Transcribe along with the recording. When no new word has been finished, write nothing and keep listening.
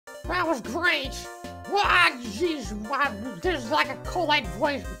That was great. Wow, jeez, wow, there's like a Colite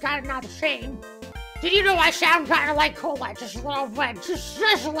voice, but kind of not the same. Did you know I sound kind of like Colite? Just a little bit, just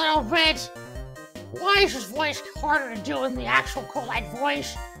a little bit. Why is his voice harder to do than the actual Colite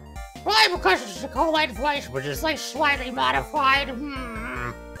voice? Probably because it's a Colite voice, which is like slightly modified.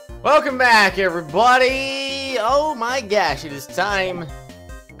 Welcome back, everybody. Oh my gosh, it is time.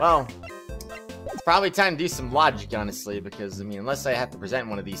 Well, it's probably time to do some logic, honestly, because, I mean, unless I have to present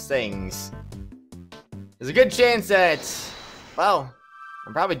one of these things, there's a good chance that, well,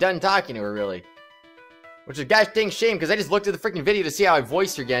 I'm probably done talking to her, really. Which is a gosh dang shame, because I just looked at the freaking video to see how I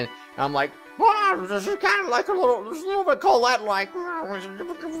voiced her again, and I'm like, oh, this is kind of like a little bit Colette-like.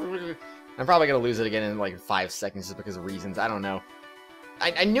 I'm probably going to lose it again in, like, 5 seconds just because of reasons. I don't know.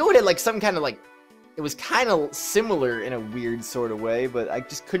 I knew it had, like, some kind of, like, it was kind of similar in a weird sort of way, but I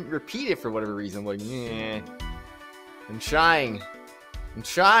just couldn't repeat it for whatever reason. I'm like, yeah, I'm trying,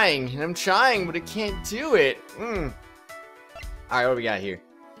 but I can't do it. Alright, what do we got here?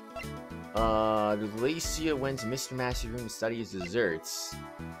 Delicia went to Mr. Master's room to study his desserts.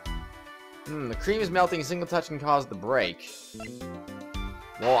 The cream is melting, a single touch can cause the break.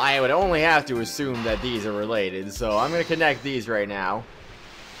 Well, I would only have to assume that these are related, so I'm gonna connect these right now.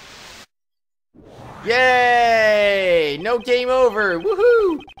 Yay! No game over!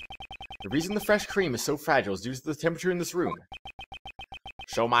 Woohoo! The reason the fresh cream is so fragile is due to the temperature in this room.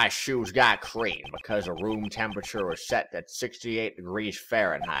 So my shoes got cream because the room temperature was set at 68 degrees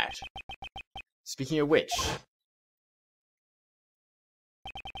Fahrenheit. Speaking of which,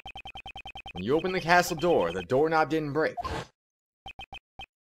 when you open the castle door, the doorknob didn't break.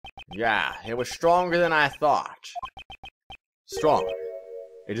 Yeah, it was stronger than I thought. Stronger.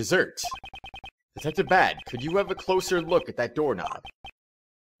 A dessert. Detective Badd, could you have a closer look at that doorknob? ...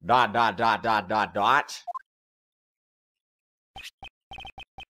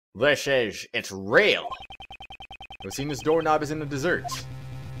 It's real. It would seem this doorknob is in the dessert.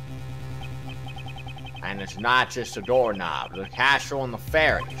 And it's not just a doorknob. The castle and the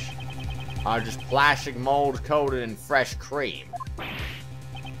fairies are just plastic molds coated in fresh cream.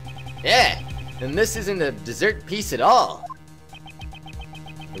 Yeah, and this isn't a dessert piece at all.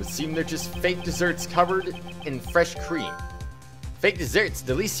 It would seem they're just fake desserts covered in fresh cream. Fake desserts?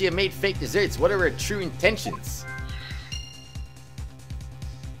 Delicia made fake desserts. What are her true intentions?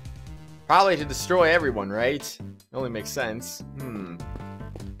 Probably to destroy everyone, right? It only makes sense.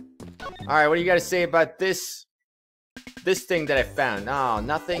 Alright, what do you gotta say about this thing that I found? Oh,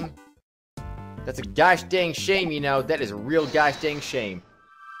 nothing? That's a gosh dang shame, you know. That is a real gosh dang shame.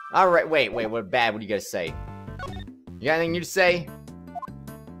 Alright, wait, what bad? What do you gotta say? You got anything new to say?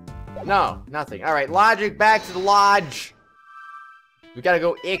 No, nothing. Alright, logic, back to the lodge. We gotta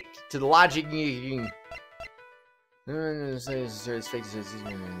go to the logic.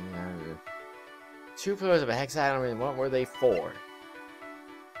 Two pillars of a hexagon, what were they for?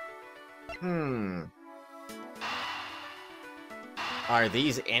 Are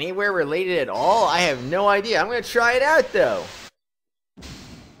these anywhere related at all? I have no idea. I'm gonna try it out, though.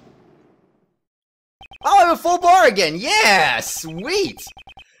 Oh, I have a full bar again! Yeah! Sweet!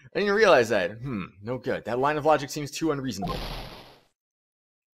 I didn't realize that. No good. That line of logic seems too unreasonable.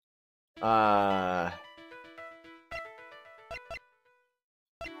 I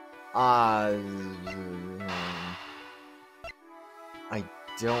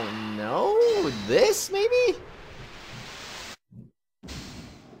don't know. This, maybe?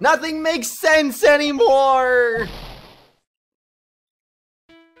 Nothing makes sense anymore!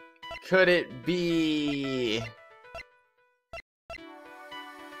 Could it be...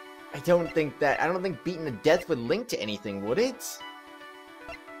 I don't think beaten to death would link to anything, would it?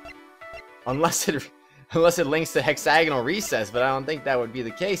 Unless it links to hexagonal recess, but I don't think that would be the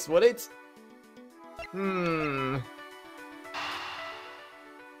case, would it?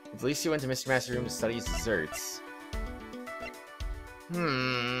 At least you went to Mr. Master's room to study his desserts.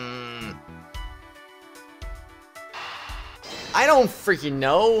 I don't freaking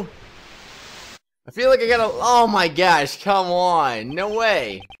know. I feel like I gotta... Oh my gosh, come on. No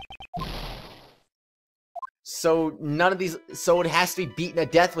way. So none of these... So it has to be beaten to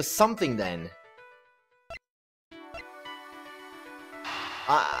death with something then.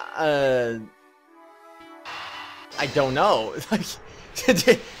 I don't know.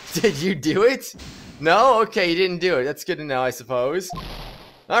 Did you do it? No? Okay, you didn't do it. That's good to know, I suppose.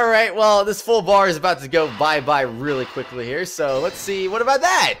 Alright, well, this full bar is about to go bye-bye really quickly here, so let's see. What about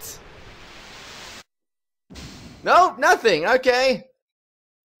that? Nope, nothing. Okay.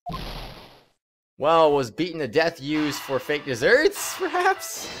 Well, was beaten to death used for fake desserts,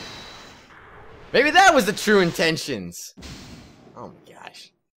 perhaps? Maybe that was the true intentions. Oh my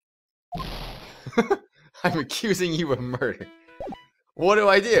gosh. I'm accusing you of murder. What do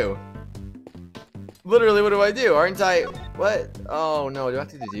I do? Literally, what do I do? Aren't I... What? Oh, no. Do I have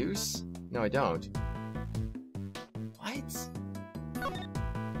to deduce? No, I don't. What?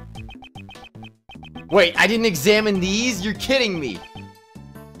 Wait, I didn't examine these? You're kidding me.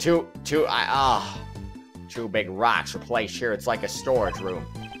 Two big rocks were placed here. It's like a storage room.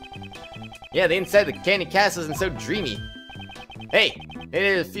 Yeah, the inside of the candy castle isn't so dreamy. Hey,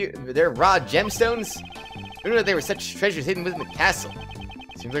 they're raw gemstones? I didn't know that there were such treasures hidden within the castle.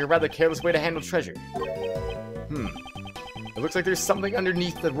 Seems like a rather careless way to handle treasure. It looks like there's something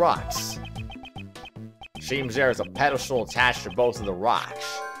underneath the rocks. Seems there is a pedestal attached to both of the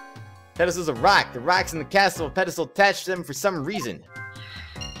rocks. Pedestal's a rock. The rocks in the castle have a pedestal attached to them for some reason.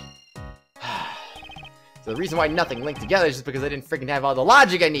 So the reason why nothing linked together is just because I didn't freaking have all the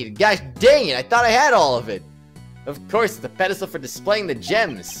logic I needed. Gosh dang it, I thought I had all of it. Of course, it's the pedestal for displaying the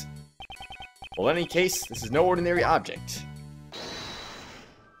gems. Well, in any case, this is no ordinary object.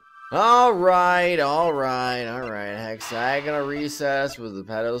 Alright. Hexagonal recess with the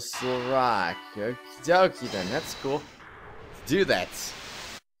pedestal rock. Okie dokie then, that's cool. Let's do that.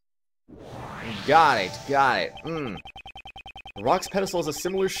 Got it. The rock's pedestal has a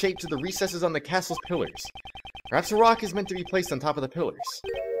similar shape to the recesses on the castle's pillars. Perhaps the rock is meant to be placed on top of the pillars.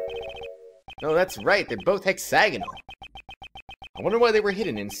 No, that's right, they're both hexagonal. I wonder why they were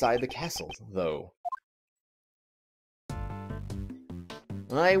hidden inside the castles, though.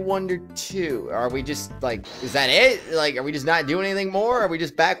 I wonder too. Are we just, like, is that it? Like, are we just not doing anything more? Are we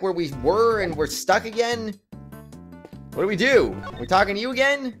just back where we were and we're stuck again? What do we do? Are we talking to you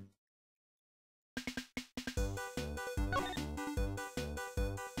again?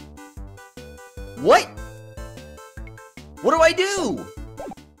 What? What do I do?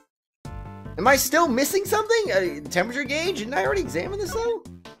 Am I still missing something? A temperature gauge? Didn't I already examine this though?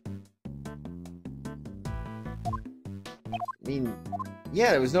 I mean,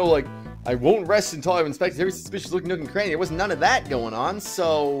 yeah, there was no like, I won't rest until I've inspected every suspicious looking nook and cranny. There was none of that going on,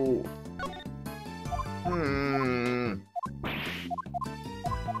 so...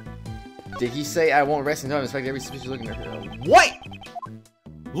 Did he say I won't rest until I've inspected every suspicious looking nook and cranny? What?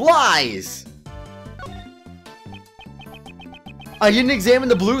 Lies! I didn't examine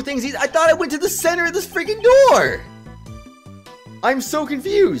the blue things either. I thought I went to the center of this freaking door! I'm so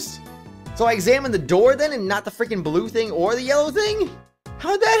confused. So I examined the door then and not the freaking blue thing or the yellow thing?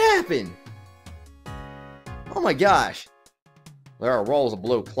 How'd that happen? Oh my gosh. There are rolls of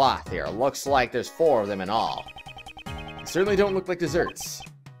blue cloth here. Looks like there's 4 of them in all. They certainly don't look like desserts.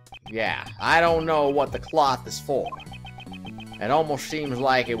 Yeah, I don't know what the cloth is for. It almost seems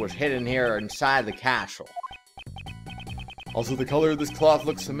like it was hidden here inside the castle. Also, the color of this cloth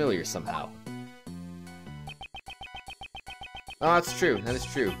looks familiar somehow. Oh, that's true. That is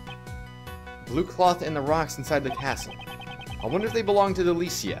true. Blue cloth and the rocks inside the castle. I wonder if they belong to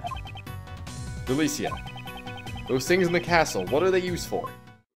Delicia. Delicia. Those things in the castle, what are they used for?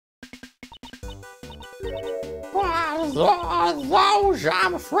 Those,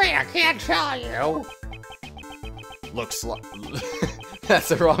 I'm afraid I can't tell you. Looks like... That's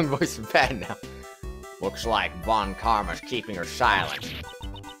the wrong voice for Badd now. Looks like Von Karma's keeping her silent.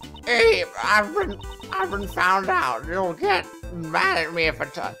 Hey, I've been found out. You'll get mad at me if I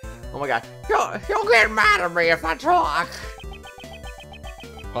talk. Oh my god. You'll get mad at me if I talk.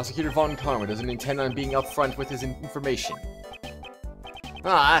 Prosecutor Von Karma doesn't intend on being upfront with his information.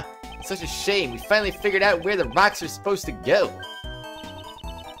 Ah, it's such a shame. We finally figured out where the rocks are supposed to go.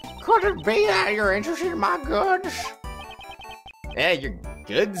 Could it be that you're interested in my goods? Yeah, your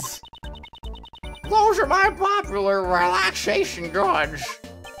goods? Those are my popular relaxation goods.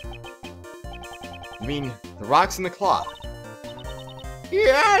 You mean the rocks and the cloth?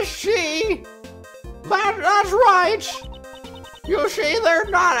 Yeah, see? That's right. You see, they're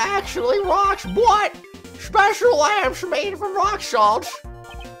not actually rocks, but special lamps made from rock salt.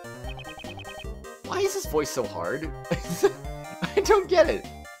 Why is this voice so hard? I don't get it.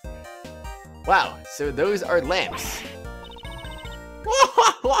 Wow, so those are lamps.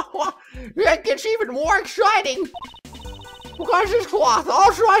 It gets even more exciting because this cloth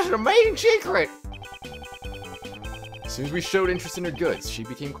also has an amazing secret. As soon as we showed interest in her goods, she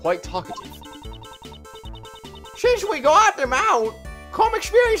became quite talkative. Since we got them out, come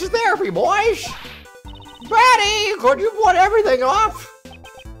experience the therapy, boys. Batty, could you put everything up?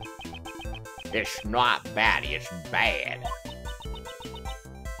 It's not Batty, it's bad.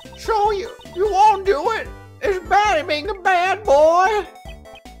 So you won't do it? Is Batty being a bad boy? ...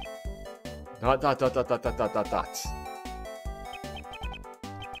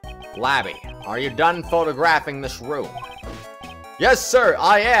 Labby, are you done photographing this room? Yes, sir,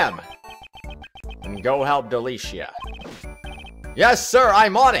 I am. and go help Delicia. Yes, sir,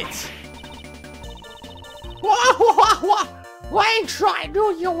 I'm on it! I ain't trying to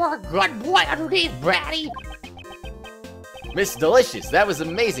do your work, good boy underneath, Bratty. Miss Delicious, that was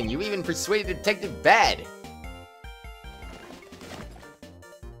amazing. You even persuaded Detective Badd.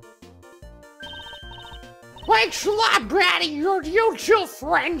 Thanks a lot, Bratty. You too,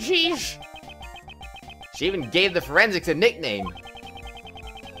 Frenzies. She even gave the forensics a nickname.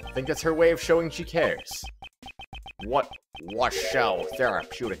 I think that's her way of showing she cares. What's so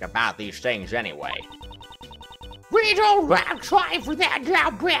therapeutic about these things anyway? We don't have time for that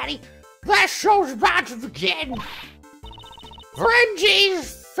now, Bratty. That show's about to begin.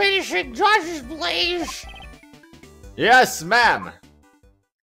 Frenzies, finishing touches, please. Yes, ma'am.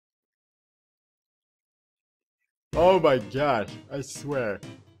 Oh my gosh, I swear.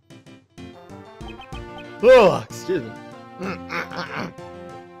 Oh, excuse me.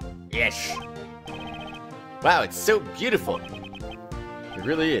 Yes. Wow, it's so beautiful. It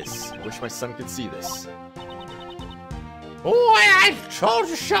really is. I wish my son could see this. Boy, I told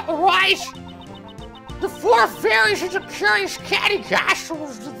you something, right? The 4 fairies in the curious candy castle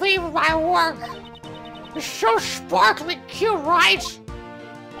was the theme of my work. It's so sparkly cute, right?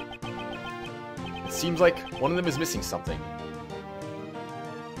 It seems like one of them is missing something.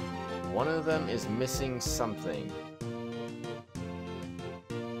 One of them is missing something.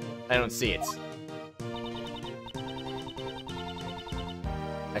 I don't see it.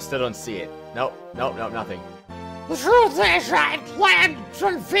 I still don't see it. Nope, nothing. The truth is, I had planned to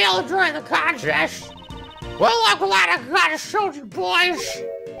unveil it during the contest. Well, I'm glad I got it showed you boys.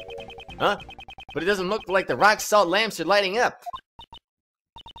 Huh? But it doesn't look like the rock salt lamps are lighting up.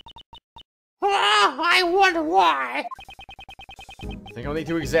 I wonder why. I think I'll need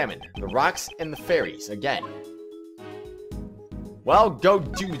to examine the rocks and the fairies again. Well, go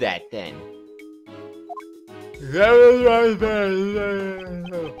do that then.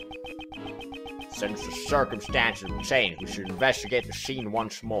 Since the circumstances have changed, we should investigate the scene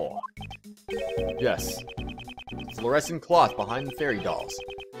once more. Yes. The fluorescent cloth behind the fairy dolls.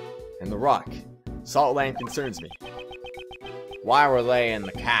 And the rock. Salt lamp concerns me. Why were they in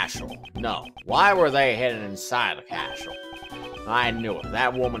the castle? No. Why were they hidden inside the castle? I knew it.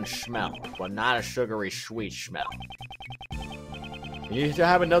 That woman smelled, but not a sugary sweet smell. We need to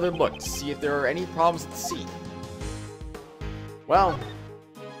have another look to see if there are any problems at sea. Well,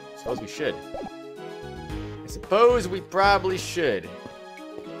 I suppose we should. I suppose we probably should.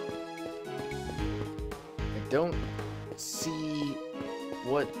 I don't see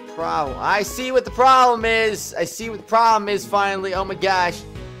what problem. I see what the problem is. I see what the problem is finally. Oh my gosh.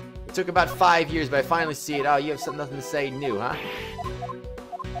 It took about 5 years, but I finally see it. Oh, you have nothing to say new, huh?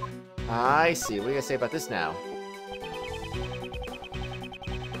 I see. What do you gotta say about this now?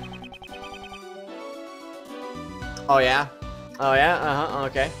 Oh yeah? Oh yeah? Uh-huh,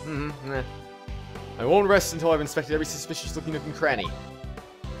 okay. I won't rest until I've inspected every suspicious looking nook and cranny.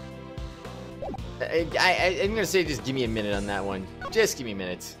 I'm gonna say just give me a minute on that one. Just give me a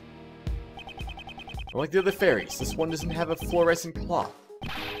minute. Like the other fairies, this one doesn't have a fluorescent cloth.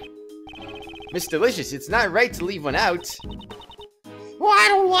 Miss Delicious, it's not right to leave one out. Well, I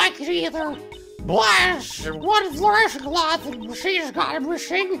don't like it either. Blast! One fluorescent cloth and the machine's got it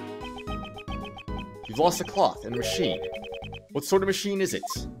missing. You've lost a cloth and a machine. What sort of machine is it?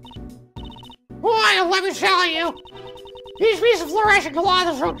 Why, let me tell you. These pieces of fluorescent cloth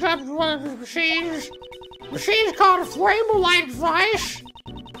is hooked up to one of the machines. The machine's called a flammable light device.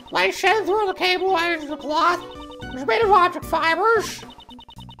 Light shed through the cable into the cloth. It's made of optic fibers.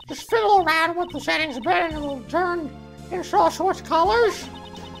 Just fiddle around with the settings a bit and it'll turn into all sorts of colors.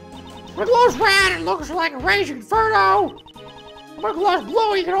 When it glows red, it looks like a raging inferno. When it glows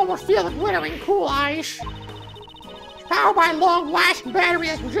blue, you can almost feel the glittering cool ice. It's powered by a long-lasting battery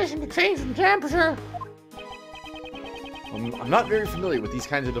that's positioned to change the temperature. I'm not very familiar with these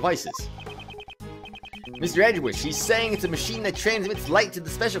kinds of devices. Mr. Edgeworth, she's saying it's a machine that transmits light to the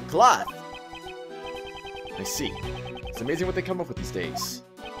special cloth. I see. It's amazing what they come up with these days.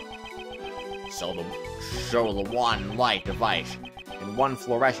 So the one light device and one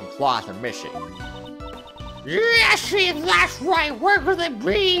fluorescent cloth are missing. Yes, see, that's right. Where could they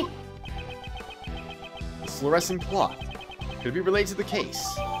be? The fluorescent cloth. Could it be related to the case?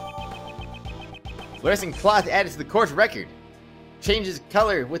 Fluorescent cloth added to the court record. Changes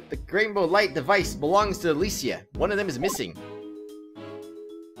color with the rainbow light device belongs to Alicia. One of them is missing.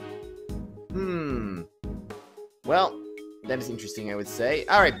 Well, that is interesting, I would say.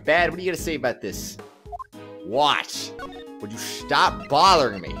 Alright, Bad, what do you gotta say about this? Watch. Would you stop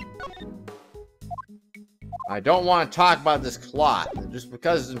bothering me? I don't want to talk about this cloth. Just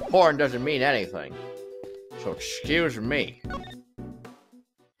because it's important doesn't mean anything. So excuse me.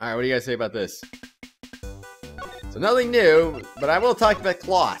 Alright, what do you guys say about this? So nothing new, but I will talk about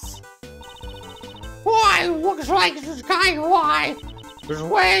cloths. Why, looks like this is kind of why. There's a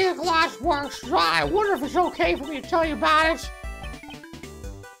way the glass works. I wonder if it's okay for me to tell you about it. ...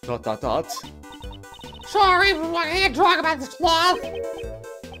 Sorry, but I can't talk about this cloth.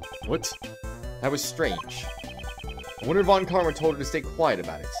 What? That was strange. I wonder if Von Karma told her to stay quiet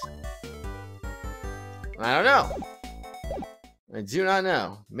about it. I don't know. I do not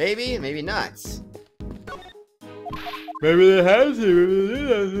know. Maybe, maybe not. Maybe they have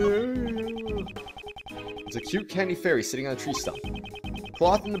to. It's a cute candy fairy sitting on a tree stump. The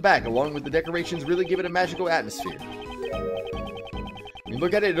cloth in the back, along with the decorations, really give it a magical atmosphere. When you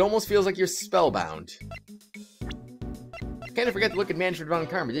look at it, it almost feels like you're spellbound. I kind of forgot to look at Manfred Von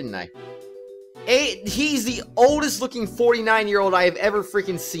Karma, didn't I? He's the oldest looking 49-year-old I have ever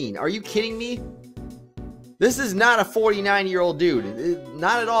freaking seen. Are you kidding me? This is not a 49-year-old dude.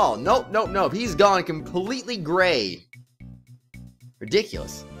 Not at all. Nope, nope, nope. He's gone completely gray.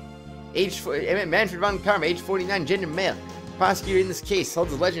 Ridiculous. Manfred Von Karma, age 49, gender male. Prosecutor in this case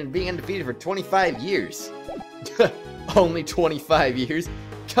holds the legend of being undefeated for 25 years. Only 25 years?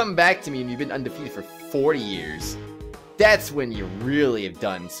 Come back to me and you've been undefeated for 40 years. That's when you really have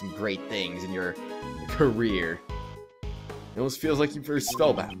done some great things in your career. It almost feels like you're very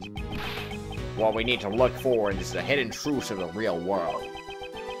spellbound. What we need to look for is the hidden truths of the real world.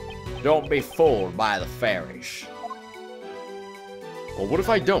 Don't be fooled by the fairies. Well, what if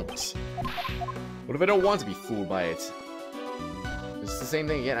I don't? What if I don't want to be fooled by it? It's the same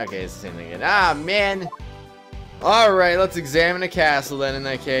thing again? Okay, it's the same thing again. Ah, man! Alright, let's examine a castle then in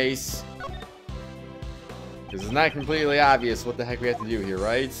that case. Because it's not completely obvious what the heck we have to do here,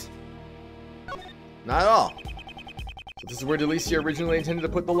 right? Not at all. So this is where Delicia originally intended to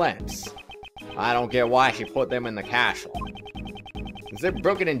put the lamps. I don't get why she put them in the castle. Since they're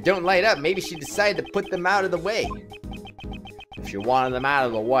broken and don't light up, maybe she decided to put them out of the way. If she wanted them out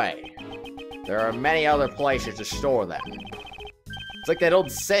of the way, there are many other places to store them. It's like that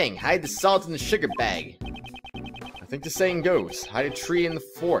old saying, hide the salt in the sugar bag. I think the saying goes, hide a tree in the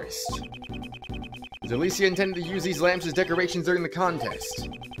forest. Delicia intended to use these lamps as decorations during the contest.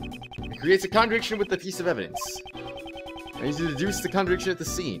 It creates a contradiction with the piece of evidence. I need to deduce the contradiction at the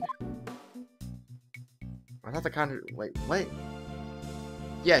scene. I thought the wait, what?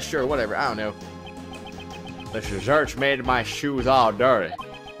 Yeah, sure, whatever, I don't know. The desserts made my shoes all dirty.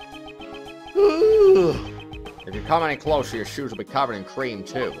 If you come any closer, your shoes will be covered in cream,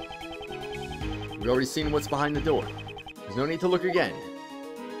 too. We've already seen what's behind the door. There's no need to look again.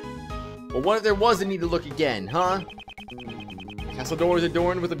 But what if there was a need to look again, huh? The castle door is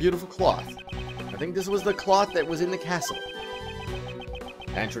adorned with a beautiful cloth. I think this was the cloth that was in the castle.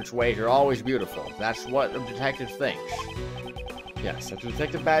 Entranceways are always beautiful. That's what a detective thinks. Yes, after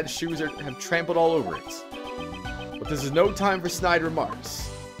Detective Badd's shoes have trampled all over it. But this is no time for snide remarks.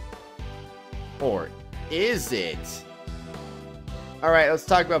 Or is it? Alright, let's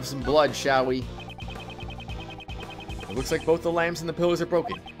talk about some blood, shall we? It looks like both the lamps and the pillars are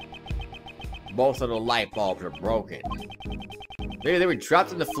broken. Both of the light bulbs are broken. Maybe they were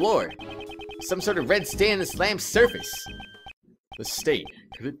dropped on the floor. Some sort of red stain on this lamp's surface. The stain,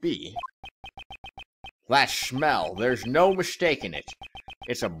 could it be? That smell, there's no mistaking it.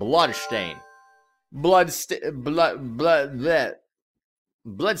 It's a blood stain. Blood-stained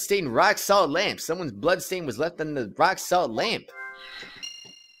rock salt lamp. Someone's blood stain was left on the rock salt lamp.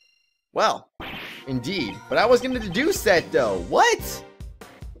 Well, indeed. But I was going to deduce that, though. What?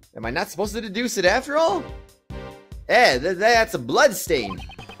 Am I not supposed to deduce it after all? Eh, that's a blood stain.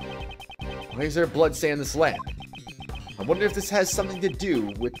 Why is there a blood stain on this lamp? I wonder if this has something to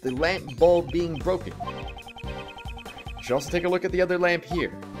do with the lamp bulb being broken. I should also take a look at the other lamp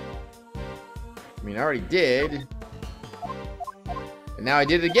here. I mean, I already did. And now I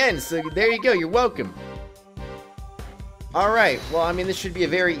did it again, so there you go, you're welcome. Alright, well, I mean, this should be a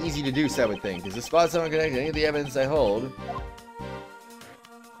very easy deduce, I would think. Is the spots don't connect to any of the evidence I hold?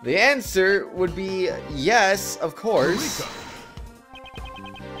 The answer would be yes, of course.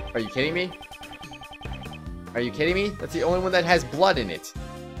 Are you kidding me? Are you kidding me? That's the only one that has blood in it.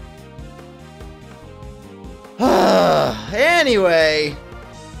 Anyway,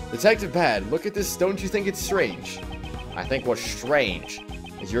 Detective Badd, look at this. Don't you think it's strange? I think what's strange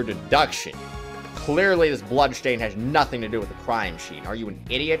is your deduction. Clearly, this blood stain has nothing to do with the crime scene. Are you an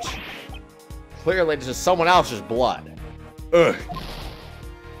idiot? Clearly, this is someone else's blood. Ugh.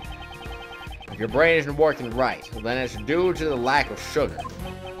 If your brain isn't working right, well, then it's due to the lack of sugar.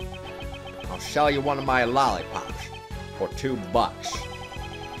 I'll sell you one of my lollipops for $2.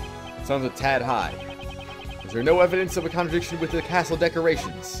 Sounds a tad high. Is there no evidence of a contradiction with the castle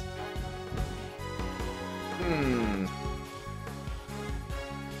decorations?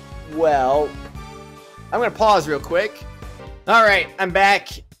 Well, I'm gonna pause real quick. Alright, I'm back,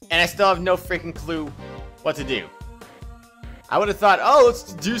 and I still have no freaking clue what to do. I would have thought, oh,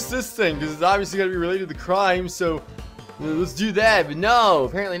 let's deduce this thing, because it's obviously gonna be related to the crime, so let's do that, but no,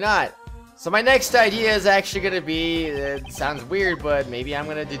 apparently not. So my next idea is actually gonna be, it sounds weird, but maybe I'm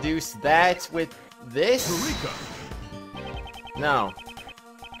gonna deduce that with this? No.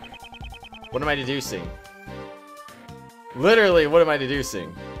 What am I deducing? Literally, what am I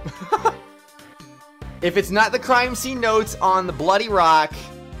deducing? If it's not the crime scene notes on the bloody rock,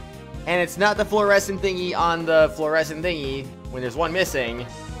 and it's not the fluorescent thingy on the fluorescent thingy, when there's one missing,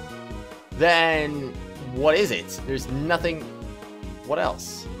 then what is it? There's nothing. What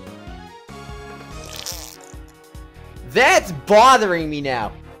else? That's bothering me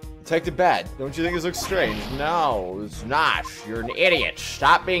now. Detective Badd, don't you think this looks strange? No, it's not. You're an idiot.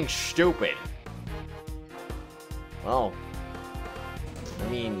 Stop being stupid. Well, I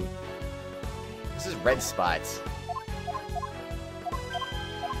mean, this is red spots.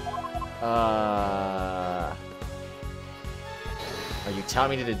 Are you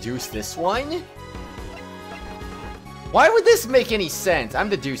telling me to deduce this one? Why would this make any sense? I'm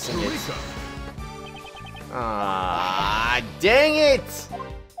deducing it. Ah, dang it!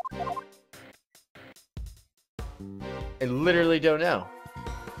 I literally don't know.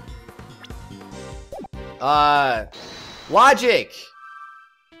 Logic!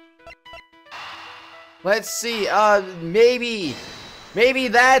 Let's see, maybe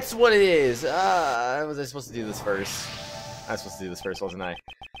that's what it is. Was I supposed to do this first? I was supposed to do this first, wasn't I?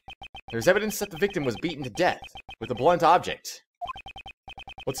 There's evidence that the victim was beaten to death with a blunt object.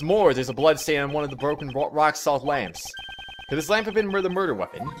 What's more, there's a blood stain on one of the broken rock salt lamps. Could this lamp have been the murder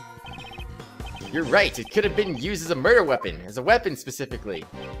weapon? You're right, it could have been used as a murder weapon. As a weapon, specifically.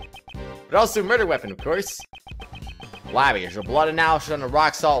 But also a murder weapon, of course. Labby, is your blood analysis on the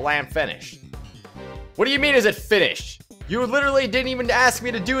rock salt lamp finished? What do you mean, is it finished? You literally didn't even ask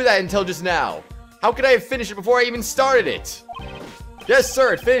me to do that until just now. How could I have finished it before I even started it? Yes,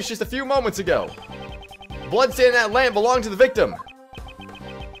 sir, it finished just a few moments ago. The blood stain in that lamp belonged to the victim.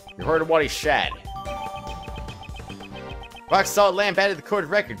 You heard of what he said. Rock salt lamp added to the court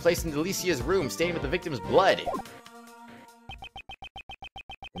record, placed in Delicia's room, stained with the victim's blood.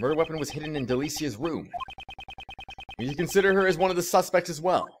 The murder weapon was hidden in Delicia's room. You consider her as one of the suspects as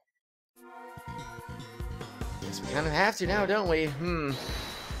well. Guess we kind of have to now, don't we?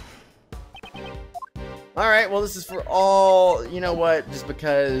 Alright, well this is for all, you know what, just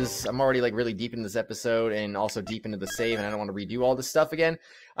because I'm already like really deep in this episode and also deep into the save and I don't want to redo all this stuff again.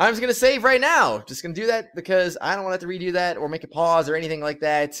 I'm just going to save right now. Just going to do that because I don't want to have to redo that or make a pause or anything like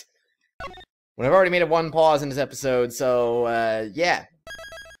that. When I've already made a one pause in this episode, so yeah.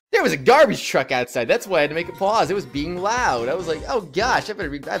 There was a garbage truck outside, that's why I had to make a pause. It was being loud. I was like, oh gosh, I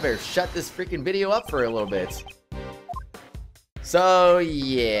better shut this freaking video up for a little bit. So,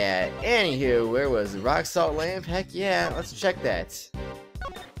 yeah. Anywho, where was the rock salt lamp? Heck yeah, let's check that.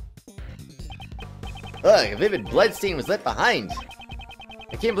 Ugh, a vivid bloodstain was left behind.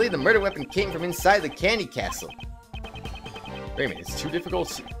 I can't believe the murder weapon came from inside the candy castle. Wait a minute, it's too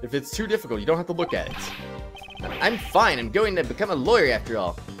difficult? If it's too difficult, you don't have to look at it. I'm fine, I'm going to become a lawyer after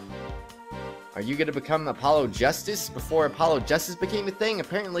all. Are you going to become Apollo Justice before Apollo Justice became a thing?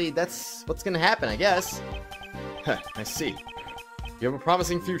 Apparently, that's what's going to happen, I guess. Huh, I see. You have a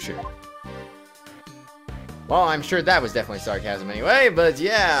promising future. Well, I'm sure that was definitely sarcasm anyway, but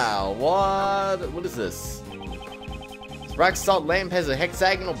yeah, what is this? This rock salt lamp has a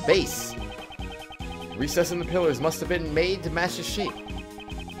hexagonal base. The recess in the pillars must have been made to match the shape.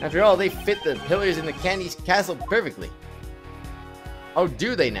 After all, they fit the pillars in the candy castle perfectly. Oh,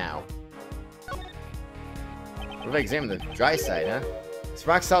 do they now? What if I examine the dry side, huh? This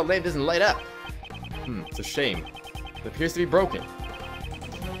rock salt lamp doesn't light up. It's a shame. It appears to be broken.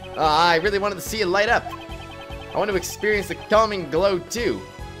 I really wanted to see it light up. I want to experience the calming glow too.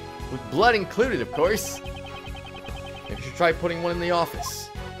 With blood included, of course. Maybe you should try putting one in the office.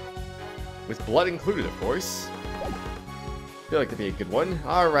 With blood included, of course. I feel like that'd be a good one.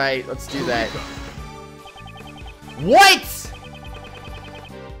 Alright, let's do that. What?!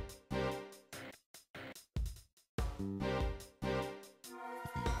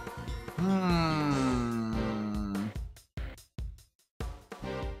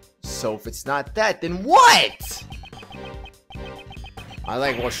 So if it's not that, then what? I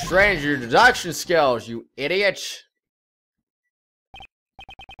like, well, stranger deduction skills, you idiot.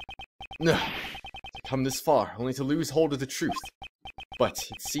 Come this far, only to lose hold of the truth. But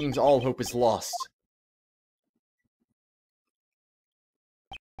it seems all hope is lost.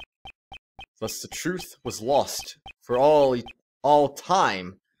 Thus the truth was lost for all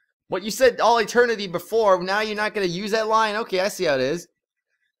time. What, you said all eternity before, now you're not going to use that line? Okay, I see how it is.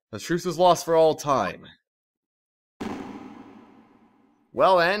 The truth was lost for all time.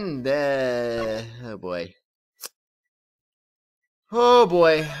 Well then, oh boy. Oh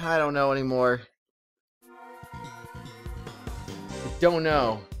boy, I don't know anymore. I don't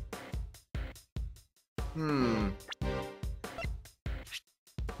know.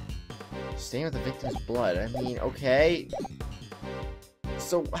 Staying with the victim's blood. I mean, okay.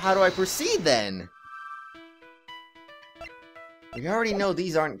 So how do I proceed then? We already know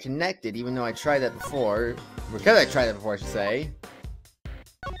these aren't connected, even though I tried that before. Because I tried that before, I should say.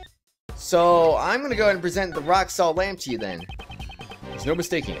 So I'm gonna go ahead and present the rock salt lamp to you then. There's no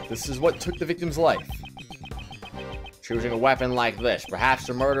mistaking it. This is what took the victim's life. Choosing a weapon like this, perhaps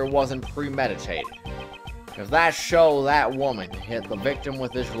the murder wasn't premeditated. If that show that woman hit the victim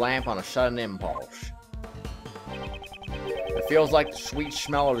with this lamp on a sudden impulse. It feels like the sweet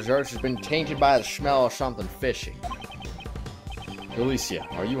smell of desserts has been tainted by the smell of something fishy. Alicia,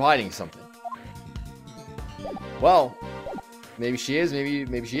 are you hiding something? Well, maybe she is,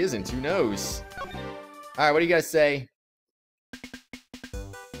 maybe she isn't, who knows? Alright, what do you guys say?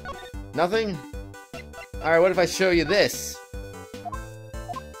 Nothing? Alright, what if I show you this?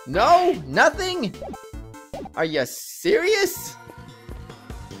 No? Nothing? Are you serious?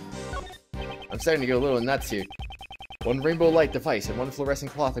 I'm starting to go a little nuts here. One rainbow light device and one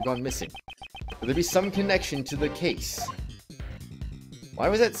fluorescent cloth have gone missing. Will there be some connection to the case? Why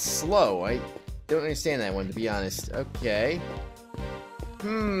was that slow? I don't understand that one, to be honest. Okay.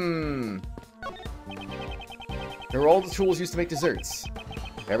 There were all the tools used to make desserts.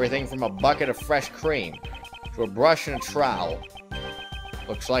 Everything from a bucket of fresh cream to a brush and a trowel.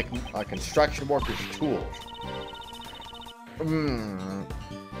 Looks like a construction worker's tools.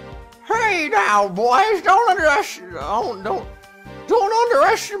 Hey now, boys! Don't underestimate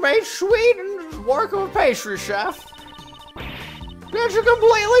Sweden's work of a pastry chef. It's a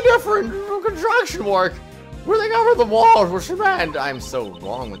completely different from construction work, where they cover the walls with cement. I'm so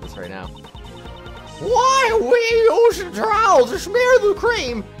wrong with this right now. Why we use the trowel to smear the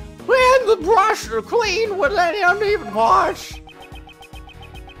cream and the brush to clean with any uneven parts?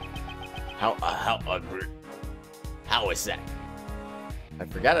 How is that? I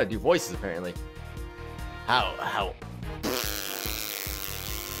forgot how to do voices apparently. How?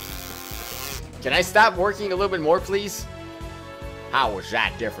 Can I stop working a little bit more, please? How is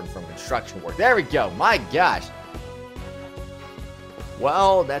that different from construction work? There we go. My gosh.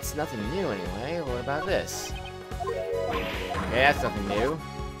 Well, that's nothing new anyway. What about this? Yeah, that's nothing new.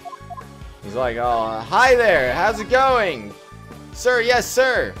 He's like, oh, hi there. How's it going? Sir, yes,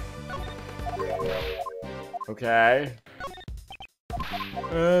 sir. Okay.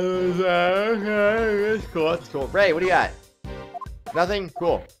 Okay, that's cool. That's cool. Ray, what do you got? Nothing?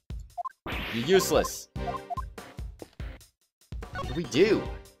 Cool. You're useless. What do we do?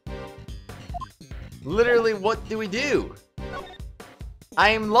 Literally, what do we do? I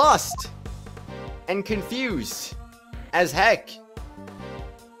am lost and confused as heck.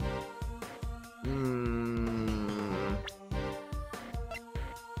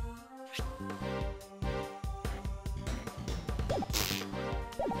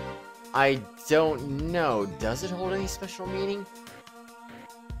 I don't know. Does it hold any special meaning?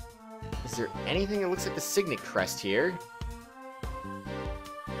 Is there anything that looks like the signet crest here?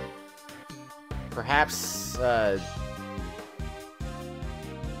 Perhaps,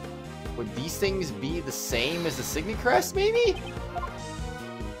 would these things be the same as the signet crest, maybe?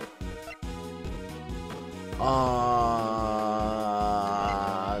 Oh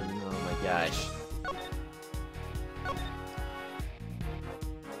my gosh.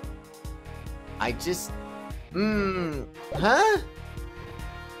 I just... huh?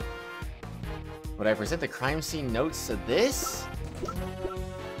 Would I present the crime scene notes to this?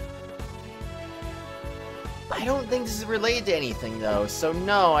 I don't think this is related to anything, though, so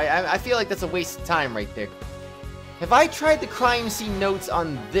no, I feel like that's a waste of time right there. Have I tried the crime scene notes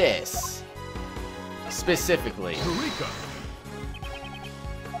on this? Specifically.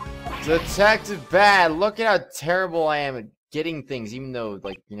 Detective Badd, look at how terrible I am at getting things, even though,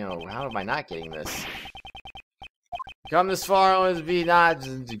 like, you know, how am I not getting this? Come this far only to be not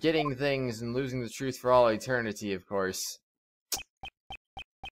getting things and losing the truth for all eternity, of course.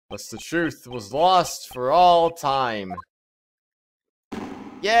 Thus the truth was lost for all time.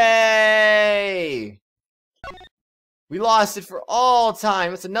 Yay! We lost it for all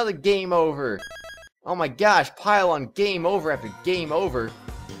time. It's another game over. Oh my gosh, pile on game over after game over.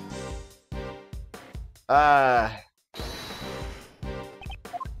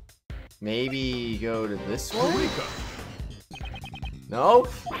 Maybe go to this one? Nope.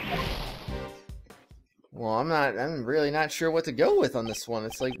 Well, I'm really not sure what to go with on this one.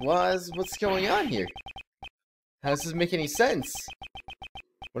 It's like, what's going on here? How does this make any sense?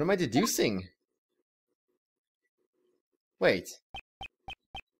 What am I deducing? Wait.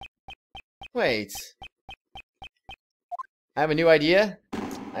 I have a new idea.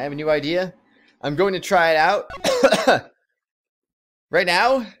 I'm going to try it out. Right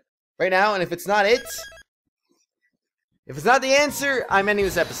now, and if it's not it, if it's not the answer, I'm ending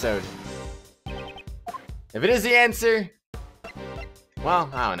this episode. If it is the answer, well,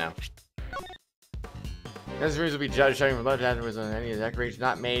 I don't know. Those rooms will be judged showing from left afterwards on any decorations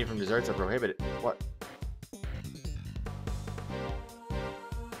not made from desserts are prohibited. What?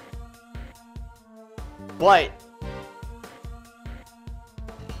 But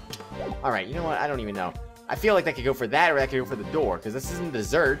alright, you know what? I don't even know. I feel like that could go for that, or that could go for the door, because this isn't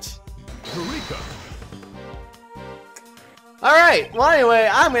dessert. Alright, well anyway,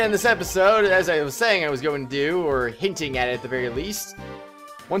 I'm going to end this episode, as I was saying I was going to do, or hinting at it at the very least.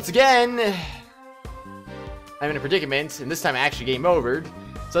 Once again, I'm in a predicament, and this time I actually game overed.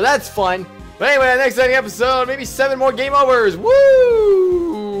 So that's fun. But anyway, next exciting episode, maybe 7 more game overs.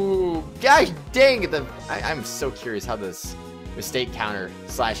 Woo! Gosh dang it, I'm so curious how this mistake counter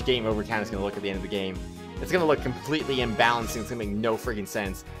 / game over counter is going to look at the end of the game. It's going to look completely imbalanced, and it's going to make no freaking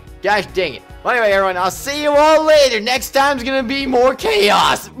sense. Gosh dang it. Well, anyway, everyone, I'll see you all later. Next time's going to be more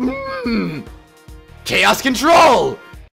chaos. Chaos control!